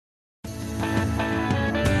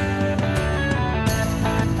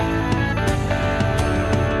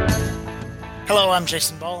Hello, I'm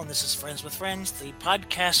Jason Ball, and this is Friends with Friends, the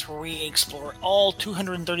podcast where we explore all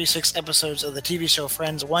 236 episodes of the TV show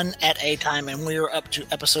Friends, one at a time, and we are up to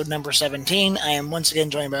episode number 17. I am once again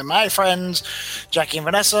joined by my friends, Jackie and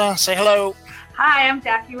Vanessa. Say hello. Hi, I'm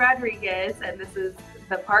Jackie Rodriguez, and this is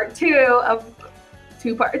the part 2 of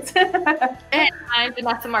 2 parts. And I'm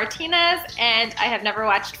Vanessa Martinez, and I have never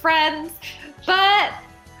watched Friends, but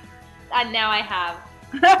now I have.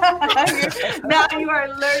 Now you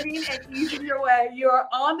are learning and easing your way. You are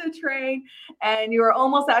on the train and you are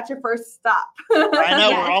almost at your first stop. I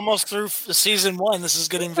know, we're almost through season 1. This is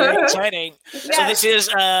getting very exciting. Yes. So this is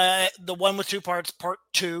The One with 2 parts, part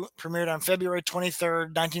 2, premiered on February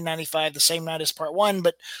 23rd, 1995, the same night as part 1,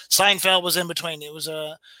 but Seinfeld was in between. It was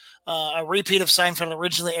a repeat of Seinfeld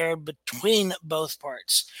originally aired between both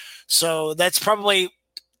parts. So that's probably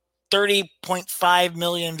 30.5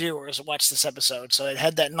 million viewers watched this episode. So it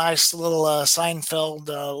had that nice little Seinfeld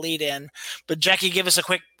lead in. But Jackie, give us a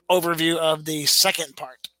quick overview of the second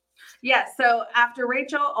part. Yes. So after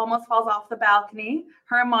Rachel almost falls off the balcony,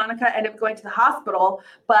 her and Monica end up going to the hospital,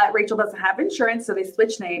 but Rachel doesn't have insurance, so they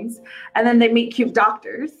switch names. And then they meet cute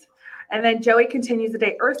doctors. And then Joey continues to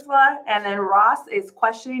date Ursula, and then Ross is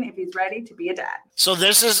questioning if he's ready to be a dad. So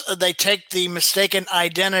this is, they take the mistaken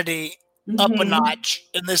identity up a notch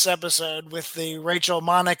in this episode with the Rachel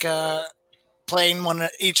Monica playing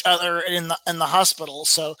each other in the hospital.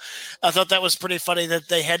 So I thought that was pretty funny that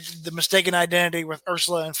they had the mistaken identity with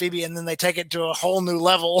Ursula and Phoebe, and then they take it to a whole new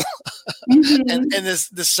level in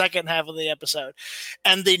this second half of the episode.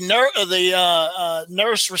 And the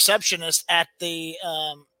nurse receptionist at the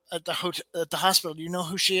hospital, do you know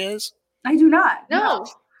who she is? I do not. No.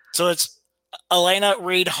 So it's Elena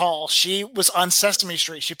Reed Hall. She was on Sesame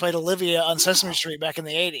Street. She played Olivia on Sesame Street back in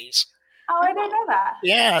the 80s. Oh, I didn't know that.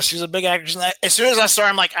 Yeah, she's a big actress. As soon as I saw her,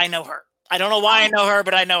 I'm like, I know her. I don't know why I know her,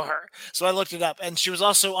 but I know her. So I looked it up. And she was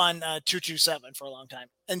also on 227 for a long time.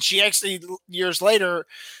 And she actually, years later,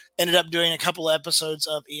 ended up doing a couple of episodes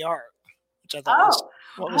of ER, which I thought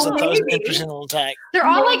was an interesting little tag. They're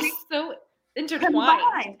all like so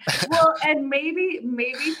intertwined. Well, and maybe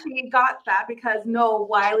she got that because Noah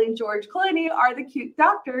Wyle and George Clooney are the cute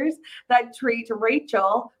doctors that treat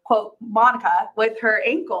Rachel, quote, Monica, with her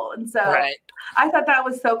ankle. And so I thought that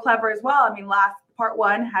was so clever as well. I mean, part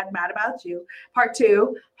 1 had Mad About You. Part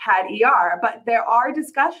 2 had ER. But there are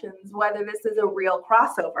discussions whether this is a real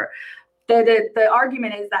crossover. The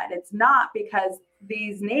argument is that it's not, because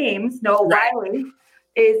these names, Noah Wyle is,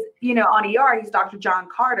 on ER, he's Dr. John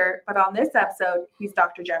Carter, but on this episode, he's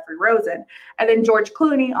Dr. Jeffrey Rosen. And then George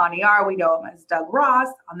Clooney on ER, we know him as Doug Ross.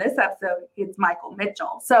 On this episode, it's Michael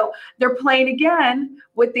Mitchell. So they're playing again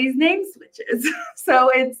with these name switches.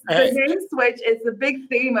 So the name switch is the big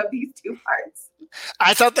theme of these 2 parts.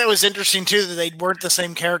 I thought that was interesting too, that they weren't the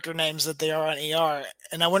same character names that they are on ER.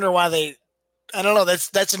 And I wonder why I don't know.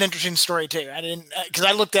 That's an interesting story too. I didn't, because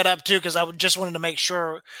I looked that up too, because I just wanted to make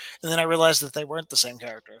sure, and then I realized that they weren't the same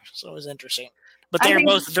character. So it was interesting. But they're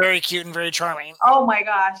both very cute and very charming. Oh my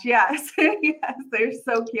gosh, yes, yes, they're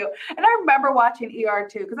so cute. And I remember watching ER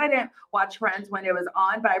too, because I didn't watch Friends when it was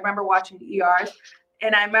on, but I remember watching ER.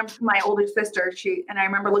 And I remember my older sister, and I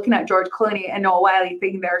remember looking at George Clooney and Noah Wyle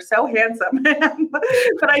thinking they're so handsome.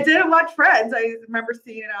 But I didn't watch Friends. I remember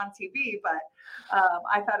seeing it on TV, but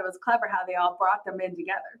I thought it was clever how they all brought them in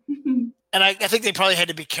together. And I think they probably had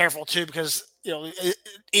to be careful too, because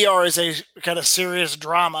ER is a kind of serious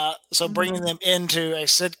drama. So bringing them into a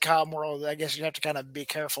sitcom world, I guess you have to kind of be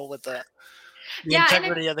careful with the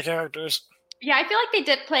integrity of the characters. Yeah, I feel like they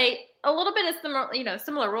did play a little bit of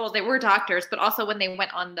similar roles. They were doctors, but also when they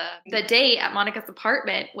went on the date at Monica's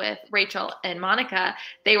apartment with Rachel and Monica,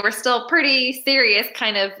 they were still pretty serious,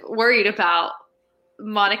 kind of worried about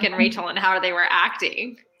Monica and Rachel and how they were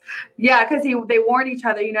acting. Yeah, because they warn each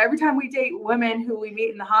other, every time we date women who we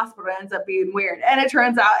meet in the hospital, it ends up being weird. And it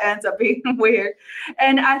turns out it ends up being weird.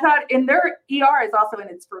 And I thought ER is also in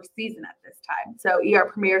its first season at this time. So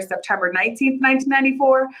ER premiered September 19th,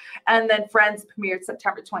 1994. And then Friends premiered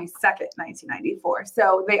September 22nd, 1994.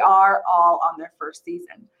 So they are all on their first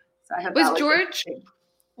season. So I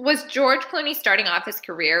was George Clooney starting off his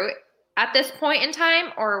career at this point in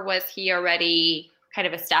time, or was he already kind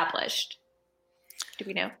of established? Do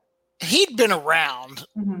we know? He'd been around,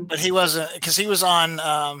 but he wasn't, because he was on,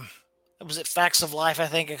 was it Facts of Life, I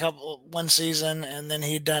think, one season, and then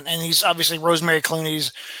and he's obviously Rosemary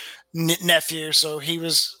Clooney's nephew, so he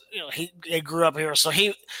was, he grew up here, so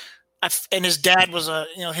and his dad was a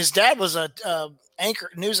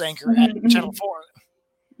news anchor at Channel 4,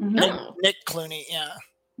 Nick Clooney,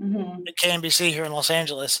 at KNBC here in Los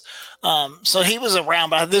Angeles, so he was around,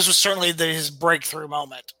 but this was certainly his breakthrough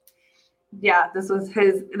moment. Yeah,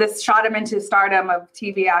 this shot him into stardom of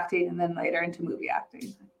TV acting and then later into movie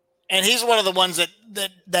acting. And he's one of the ones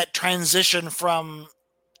that transition from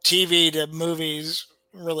TV to movies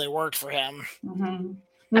really worked for him. Mm-hmm.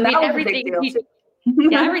 I mean,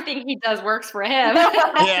 everything he does works for him.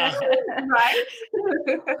 Yeah. Right?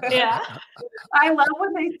 Yeah. I love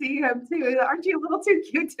when they see him too. Aren't you a little too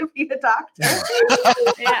cute to be a doctor?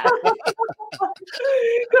 Yeah.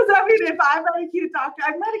 Because I mean, if I met a cute doctor,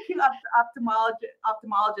 I met a cute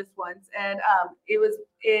ophthalmologist once, and it was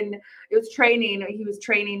training. He was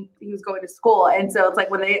training. He was going to school, and so it's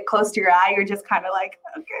like when they get close to your eye, you're just kind of like,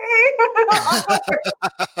 okay.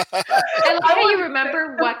 I like how you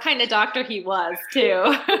remember what kind of doctor he was too.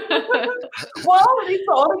 Well, he's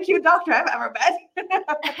the only cute doctor I've ever met.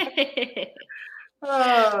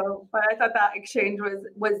 Oh, but I thought that exchange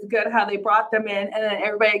was good, how they brought them in and then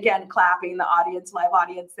everybody again clapping, the live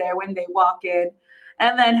audience there when they walk in,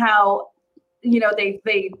 and then how they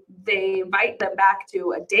invite them back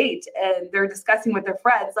to a date and they're discussing with their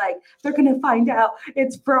friends like they're gonna find out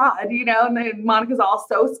it's fraud, and then Monica's all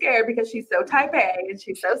so scared because she's so type A and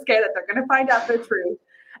she's so scared that they're gonna find out the truth,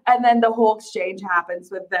 and then the whole exchange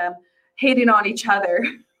happens with them hating on each other.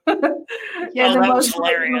 Yeah, that was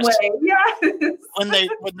hilarious. Way. Yes. When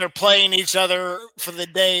they're playing each other for the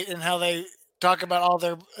date and how they talk about all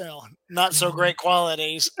their not so great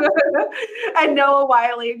qualities. And Noah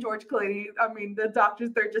Wyle and George Clooney, I mean, the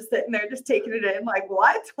doctors, they're just sitting there just taking it in like,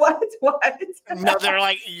 what? No, they're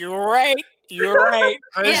like, you're right.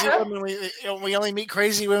 Crazy women. We only meet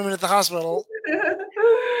crazy women at the hospital. And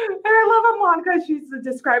I love how Monica, she's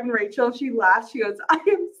describing Rachel. She laughs. She goes, I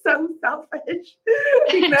am so selfish.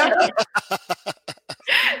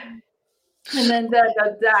 And then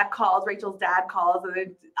the dad calls, Rachel's dad calls. And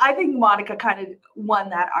then I think Monica kind of won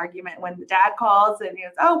that argument when the dad calls and he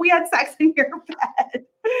goes, oh, we had sex in your bed.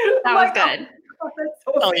 That was good.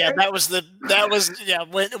 So yeah, that was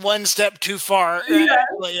went one step too far.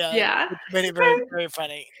 Yeah. Made it very, very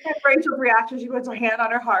funny. And Rachel's reaction, she puts her hand on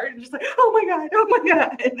her heart and just like, oh my God.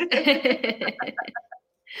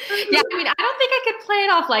 Yeah, I mean, I don't think I could play it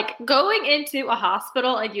off like going into a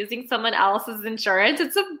hospital and using someone else's insurance.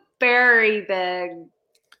 It's a very big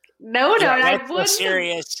no. That's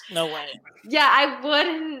serious. No way. Yeah, I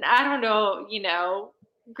wouldn't. I don't know.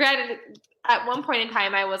 Granted, at one point in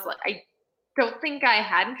time, I was like, I don't think I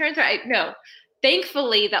had insurance. No.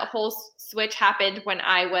 Thankfully, that whole switch happened when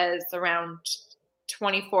I was around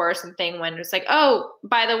 24 or something, when it's like, oh,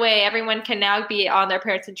 by the way, everyone can now be on their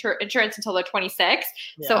parents' insurance until they're 26.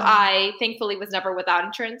 Yeah. So I thankfully was never without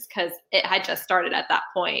insurance because it had just started at that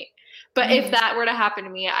point. But if that were to happen to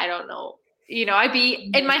me, I don't know. I'd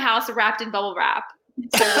be in my house wrapped in bubble wrap.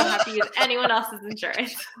 So I don't have to use anyone else's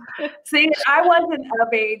insurance. See, I wasn't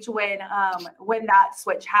of age when that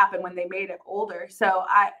switch happened, when they made it older. So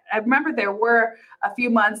I remember there were a few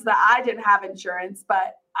months that I didn't have insurance,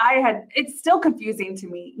 but it's still confusing to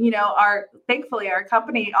me. Thankfully our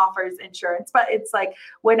company offers insurance, but it's like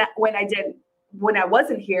when I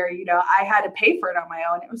wasn't here, I had to pay for it on my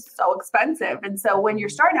own. It was so expensive. And so when you're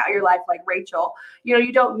starting out your life like Rachel,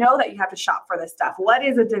 you don't know that you have to shop for this stuff. What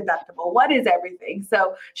is a deductible? What is everything?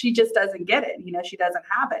 So she just doesn't get it. She doesn't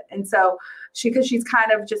have it. And so because she's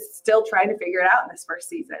kind of just still trying to figure it out in this first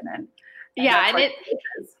season. And they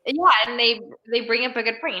bring up a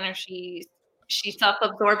good point. She's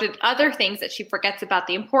self-absorbed in other things that she forgets about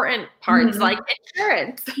the important parts, like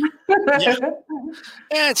insurance.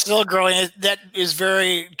 Yeah, it's still growing. That is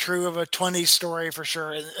very true of a 20s story for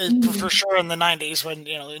sure. For sure in the 90s when,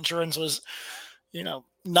 insurance was,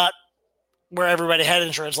 not where everybody had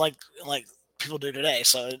insurance like people do today.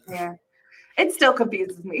 So yeah. It still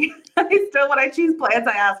confuses me. When I choose plans,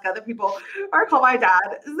 I ask other people or call my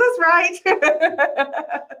dad, is this right?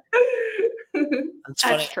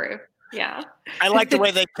 That's true. Yeah. I like the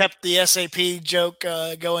way they kept the SAP joke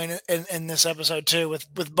going in this episode too,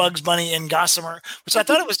 with Bugs Bunny and Gossamer, which I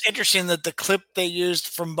thought it was interesting that the clip they used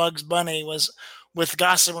from Bugs Bunny was with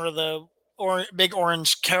Gossamer, the big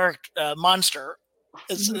orange character monster,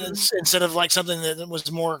 instead of like something that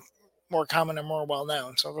was more common and more well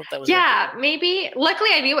known. So I thought that was maybe. Luckily,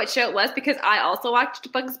 I knew what show it was because I also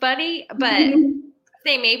watched Bugs Bunny, but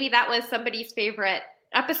say maybe that was somebody's favorite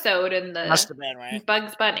episode in the must have been, right?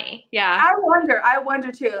 Bugs Bunny. Yeah. I wonder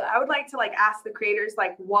too. I would like to ask the creators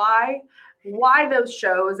why those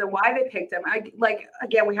shows and why they picked them.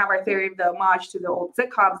 Again, we have our theory of the homage to the old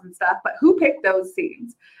sitcoms and stuff, but who picked those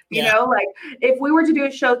scenes? You know, if we were to do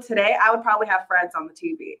a show today, I would probably have Friends on the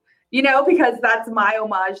TV. Because that's my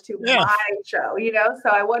homage to my show, So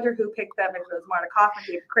I wonder who picked them, if it was Marta Kaufman,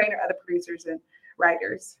 David Crane, or other producers and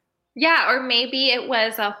writers. Yeah, or maybe it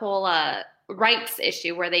was a whole rights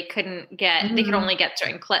issue where they couldn't get, they could only get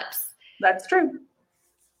certain clips. That's true.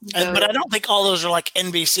 But I don't think all those are like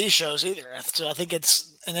NBC shows either. So I think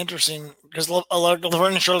it's an interesting, because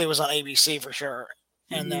Laverne and Shirley was on ABC for sure,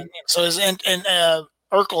 and then so is and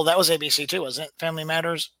Urkel, that was ABC too, wasn't it? Family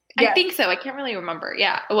Matters. Yes. I think so. I can't really remember.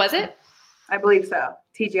 Yeah, was it? I believe so.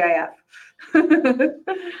 TGIF.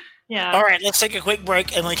 Yeah. All right, let's take a quick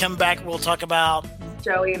break, and when we come back, we'll talk about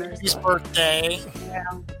Joey and his birthday.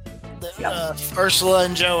 Yeah. Ursula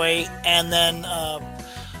and Joey, and then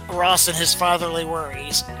Ross and his fatherly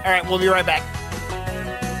worries. All right, we'll be right back.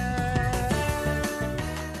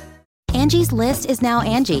 Angie's List is now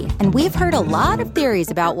Angie, and we've heard a lot of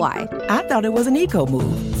theories about why. I thought it was an eco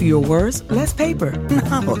move. Fewer words, less paper.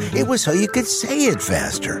 No, it was so you could say it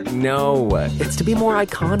faster. No, it's to be more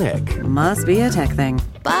iconic. Must be a tech thing.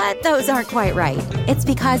 But those aren't quite right. It's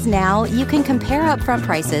because now you can compare upfront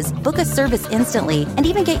prices, book a service instantly, and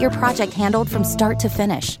even get your project handled from start to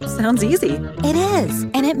finish. Sounds easy. It is,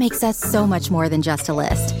 and it makes us so much more than just a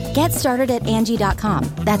list. Get started at Angie.com.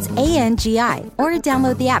 That's ANGI, or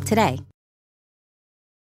download the app today.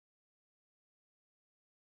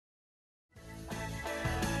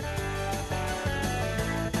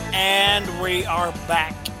 And we are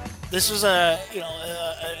back. This was a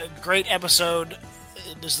great episode.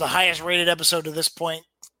 It is the highest rated episode to this point,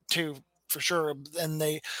 too, for sure. And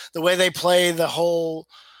the way they play the whole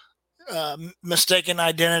mistaken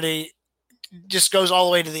identity just goes all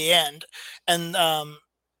the way to the end. And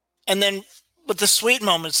then with the sweet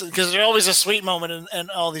moments, because there's always a sweet moment in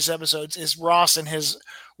all these episodes, is Ross and his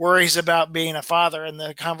worries about being a father and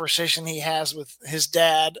the conversation he has with his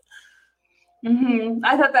dad.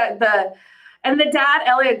 I thought that the dad,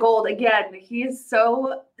 Elliot Gould, again, he is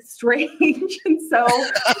so strange and so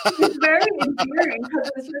he's very endearing,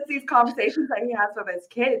 because it's just these conversations that he has with his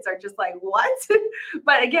kids are just like, what?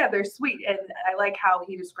 But again, they're sweet. And I like how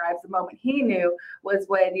he describes the moment he knew was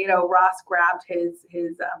when, Ross grabbed his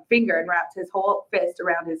finger and wrapped his whole fist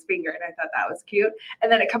around his finger. And I thought that was cute.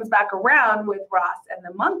 And then it comes back around with Ross and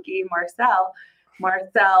the monkey, Marcel.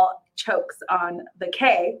 Marcel chokes on the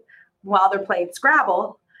K while they're playing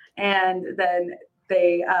Scrabble, and then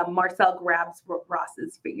Marcel grabs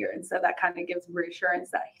Ross's finger, and so that kind of gives reassurance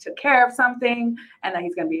that he took care of something and that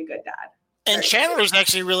he's going to be a good dad. And Chandler's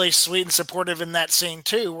actually really sweet and supportive in that scene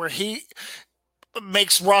too, where he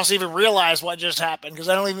makes Ross even realize what just happened, because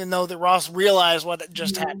I don't even know that Ross realized what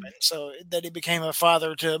just happened. So that he became a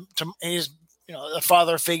father to he's a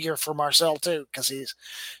father figure for Marcel too, because he's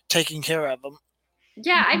taking care of him.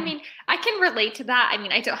 Yeah, I mean, I can relate to that. I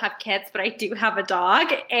mean, I don't have kids, but I do have a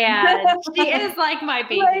dog, and she is like my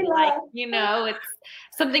baby. Layla. Like,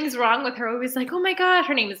 it's something's wrong with her. We're always like, oh my God,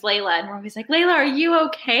 her name is Layla. And we're always like, Layla, are you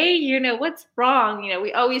okay? What's wrong?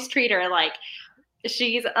 We always treat her like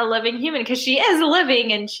she's a living human, because she is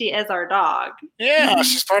living and she is our dog. Yeah,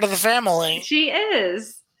 she's part of the family. She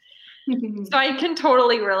is. So I can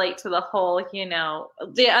totally relate to the whole,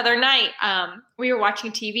 the other night we were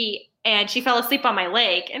watching TV, and she fell asleep on my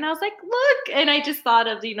leg, and I was like, look, and I just thought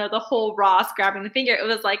of, the whole Ross grabbing the finger. It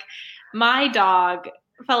was like, my dog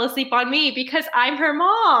fell asleep on me because I'm her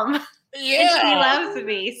mom. Yeah. And she loves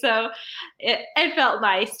me. So it felt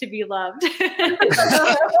nice to be loved. For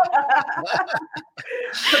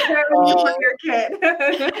your kid.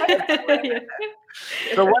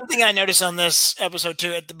 The one thing I noticed on this episode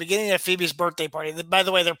too, at the beginning of Phoebe's birthday party, by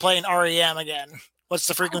the way, they're playing REM again. What's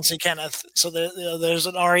the frequency, Kenneth? So there's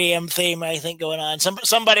an REM theme, I think, going on.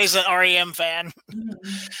 Somebody's an REM fan.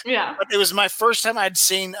 Yeah. But it was my first time I'd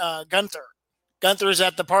seen Gunther. Gunther's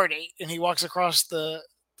at the party, and he walks across the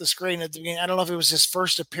screen at the beginning. I don't know if it was his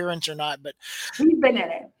first appearance or not, but he's been in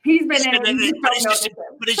it. But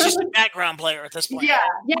he's just a background player at this point. Yeah.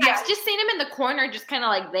 I've just seen him in the corner, just kind of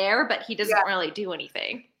like there, but he doesn't really do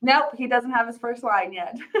anything. Nope, he doesn't have his first line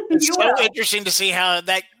yet. It's so interesting to see how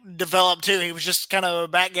that developed too. He was just kind of a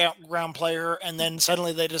background player, and then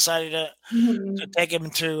suddenly they decided to take him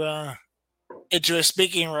into a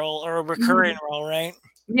speaking role or a recurring role, right?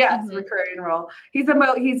 Yes, recurring role. He's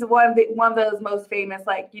one of those most famous,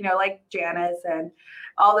 like Janice and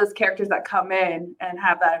all those characters that come in and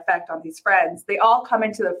have that effect on these friends. They all come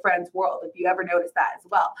into the Friends world. If you ever notice that as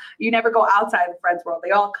well, you never go outside of the Friends world.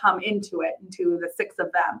 They all come into the 6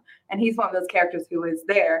 of them, and he's one of those characters who is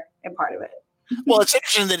there and part of it. Well, it's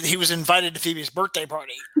interesting that he was invited to Phoebe's birthday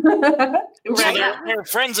party. Right. So they're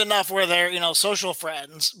friends enough where they're social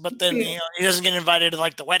friends, but then he doesn't get invited to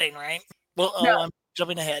like the wedding, right? Well, no. I'm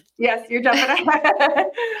jumping ahead. Yes, you're jumping ahead.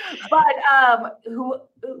 But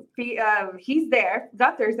he's there,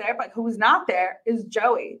 Gunther's there, but who's not there is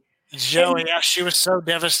Joey. Joey, yeah, she was so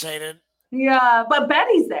devastated. Yeah, but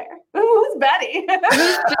Betty's there. Who's Betty?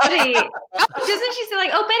 Who's Betty? Doesn't she say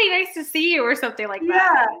like, "Oh, Betty, nice to see you," or something like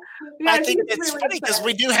that? Yeah, I think it's funny because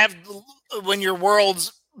we do have, when your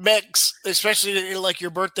worlds mix, especially like your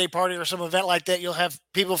birthday party or some event like that, you'll have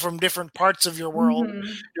people from different parts of your world,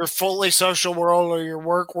 your fully social world or your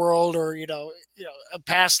work world, or a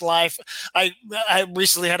past life. I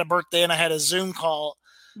recently had a birthday and I had a Zoom call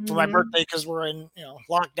for my birthday because we're in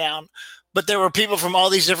lockdown. But there were people from all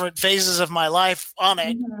these different phases of my life on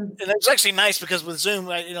it. And it was actually nice because with Zoom,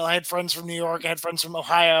 I had friends from New York, I had friends from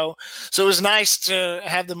Ohio. So it was nice to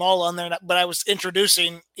have them all on there. But I was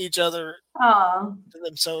introducing each other to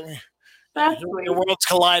them. So your worlds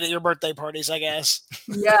collide at your birthday parties, I guess.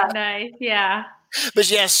 Yeah. Nice. Yeah. But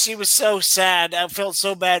yes, she was so sad. I felt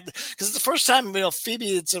so bad because it's the first time,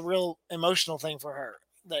 Phoebe, it's a real emotional thing for her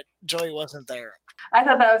that Joey wasn't there. I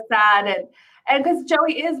thought that was sad. And because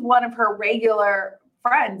Joey is one of her regular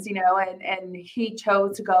friends, and he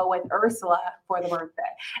chose to go with Ursula for the birthday.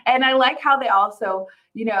 And I like how they also,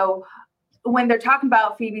 when they're talking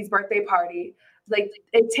about Phoebe's birthday party, like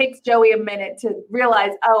it takes Joey a minute to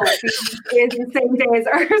realize, Phoebe is the same day as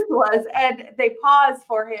Ursula's. And they pause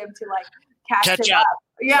for him to like catch him up.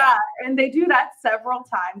 Yeah. And they do that several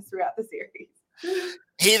times throughout the series.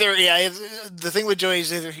 The thing with Joey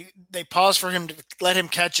is either they pause for him to let him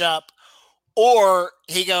catch up, or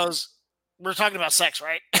he goes, "We're talking about sex,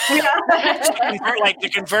 right?" To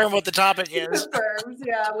confirm what the topic is. Confirms,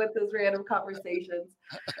 with those random conversations.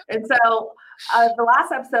 And so the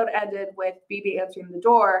last episode ended with Phoebe answering the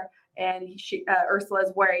door, and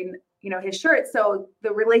Ursula's wearing, his shirt. So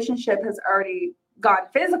the relationship has already gone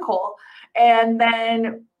physical, and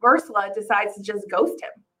then Ursula decides to just ghost him.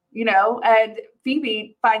 And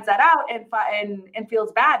Phoebe finds that out and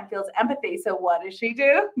feels bad and feels empathy. So what does she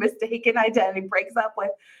do? Mistaken identity, breaks up with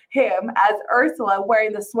him as Ursula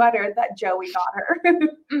wearing the sweater that Joey got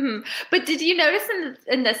her. But did you notice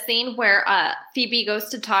in the scene where Phoebe goes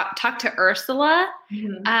to talk to Ursula,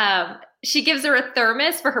 she gives her a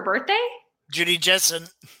thermos for her birthday? Judy Jetson.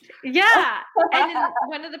 Yeah. And in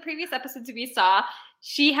one of the previous episodes we saw,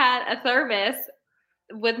 she had a thermos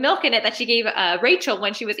with milk in it that she gave Rachel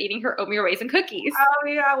when she was eating her oatmeal raisin cookies. Oh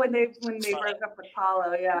yeah, when they broke up with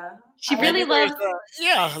Paulo, she really loves.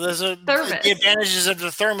 There's the advantages of the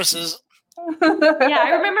thermoses. Yeah, I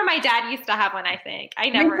remember my dad used to have one. I think I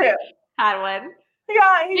never had one.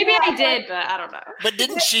 Yeah, maybe I did, but I don't know. But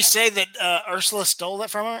didn't she say that Ursula stole that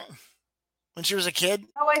from her when she was a kid?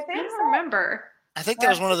 Oh, I think I don't remember. I think that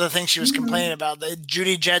was one of the things she was complaining about. The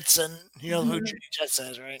Judy Jetson. You know who Judy Jetson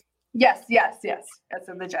is, right? Yes. That's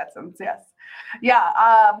in the Jetsons. Yes.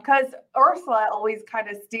 Yeah. Because Ursula always kind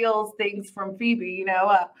of steals things from Phoebe,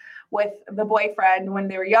 with the boyfriend when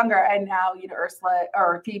they were younger. And now, Ursula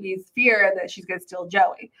or Phoebe's fear that she's going to steal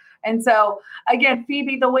Joey. And so again,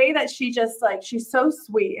 Phoebe, the way that she just she's so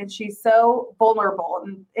sweet and she's so vulnerable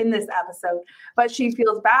in this episode, but she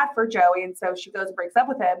feels bad for Joey. And so she goes and breaks up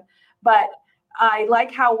with him. But I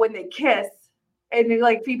like how when they kiss, and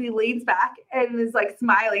Phoebe leans back and is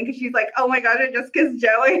smiling because she's like, "Oh my God, I just kissed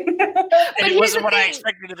Joey." And it wasn't what I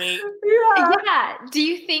expected to be. Yeah. Do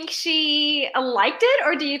you think she liked it,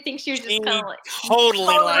 or do you think she was just kind of totally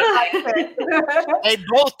liked it? They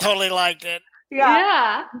both totally liked it.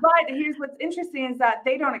 Yeah. But here's what's interesting is that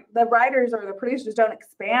the writers or the producers don't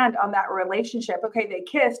expand on that relationship. Okay, they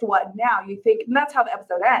kissed. What now? You think, and that's how the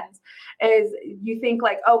episode ends, is you think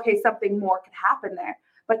okay, something more could happen there.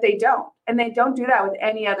 But they don't. And they don't do that with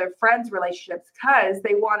any other friends' relationships because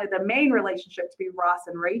they wanted the main relationship to be Ross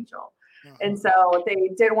and Rachel. And so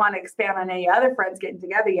they didn't want to expand on any other friends getting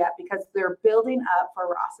together yet because they're building up for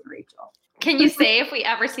Ross and Rachel. Can you say if we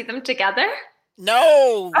ever see them together?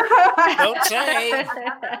 No, don't say.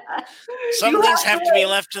 Some things have to be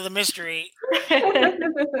left to the mystery.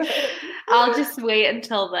 I'll just wait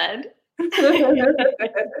until then.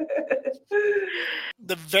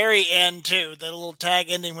 The very end too, the little tag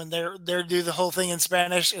ending when they're do the whole thing in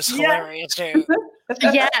Spanish is hilarious too.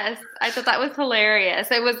 Yes, I thought that was hilarious.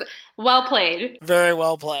 It was well played. Very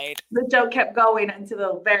well played. The joke kept going into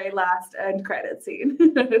the very last end credit scene.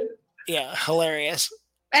 Yeah, hilarious.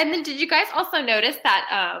 And then did you guys also notice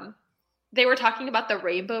that they were talking about the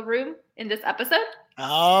Rainbow Room in this episode?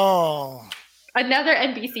 Oh. Another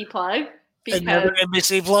NBC plug. Another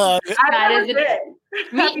NBC plug. That is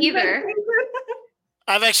me either.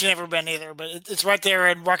 I've actually never been either, but it's right there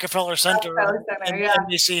in Rockefeller Center, in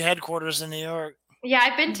NBC headquarters in New York. Yeah,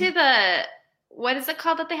 I've been to the, what is it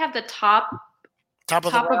called that they have the top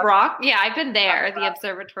of rock? Yeah, I've been there, the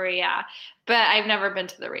observatory, but I've never been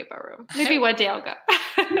to the Rainbow Room. Maybe one day I'll go.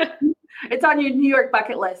 it's on your New York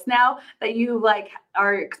bucket list. Now that you like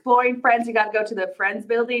are exploring Friends, you got to go to the Friends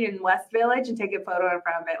building in West Village and take a photo in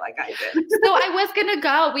front of it like I did. So I was going to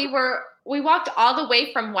go. We walked all the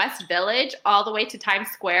way from West Village all the way to Times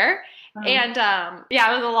Square. And it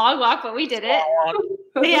was a long walk, but we did it.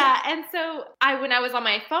 Yeah. And so when I was on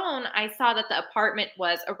my phone, I saw that the apartment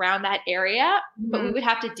was around that area, but we would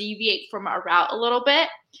have to deviate from our route a little bit.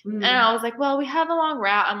 And I was like, well, we have a long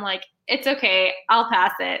route. I'm like, it's okay. I'll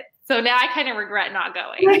pass it. So now I kind of regret not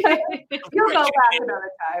going. You'll go back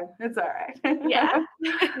another time. It's all right. Yeah.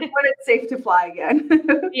 When it's safe to fly again.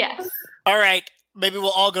 Yes. All right. Maybe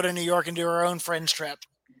we'll all go to New York and do our own Friends trip.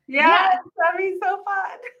 Yes, that'd be so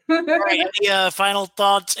fun. All right, any final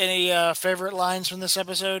thoughts? Any favorite lines from this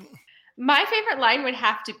episode? My favorite line would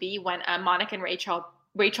have to be when Monica and Rachel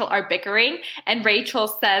are bickering, and Rachel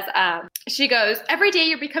says, she goes, every day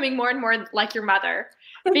you're becoming more and more like your mother,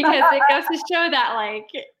 because it goes to show that like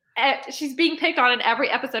she's being picked on in every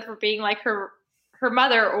episode for being like her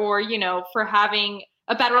mother, or, you know, for having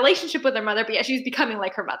a bad relationship with her mother, but yeah, she's becoming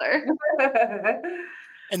like her mother.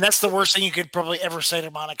 And that's the worst thing you could probably ever say to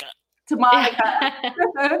Monica. To Monica.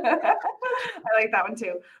 I like that one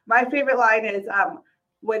too. My favorite line is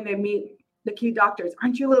when they meet the cute doctors.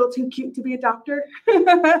 Aren't you a little too cute to be a doctor?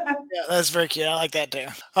 Yeah, that's very cute. I like that too.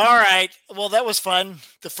 All right. Well, that was fun.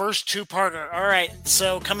 The first two-parter. All right.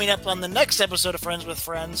 So coming up on the next episode of Friends with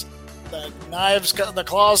Friends, the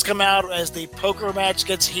claws come out as the poker match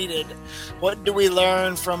gets heated. What do we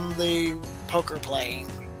learn from the poker play?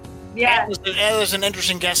 Yeah. There's an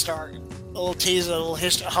interesting guest star. A little tease, a little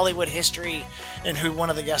Hollywood history, and who one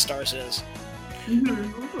of the guest stars is.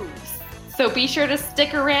 So be sure to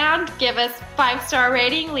stick around, give us 5-star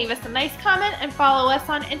rating, leave us a nice comment, and follow us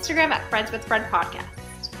on Instagram at Friends with Friend Podcast.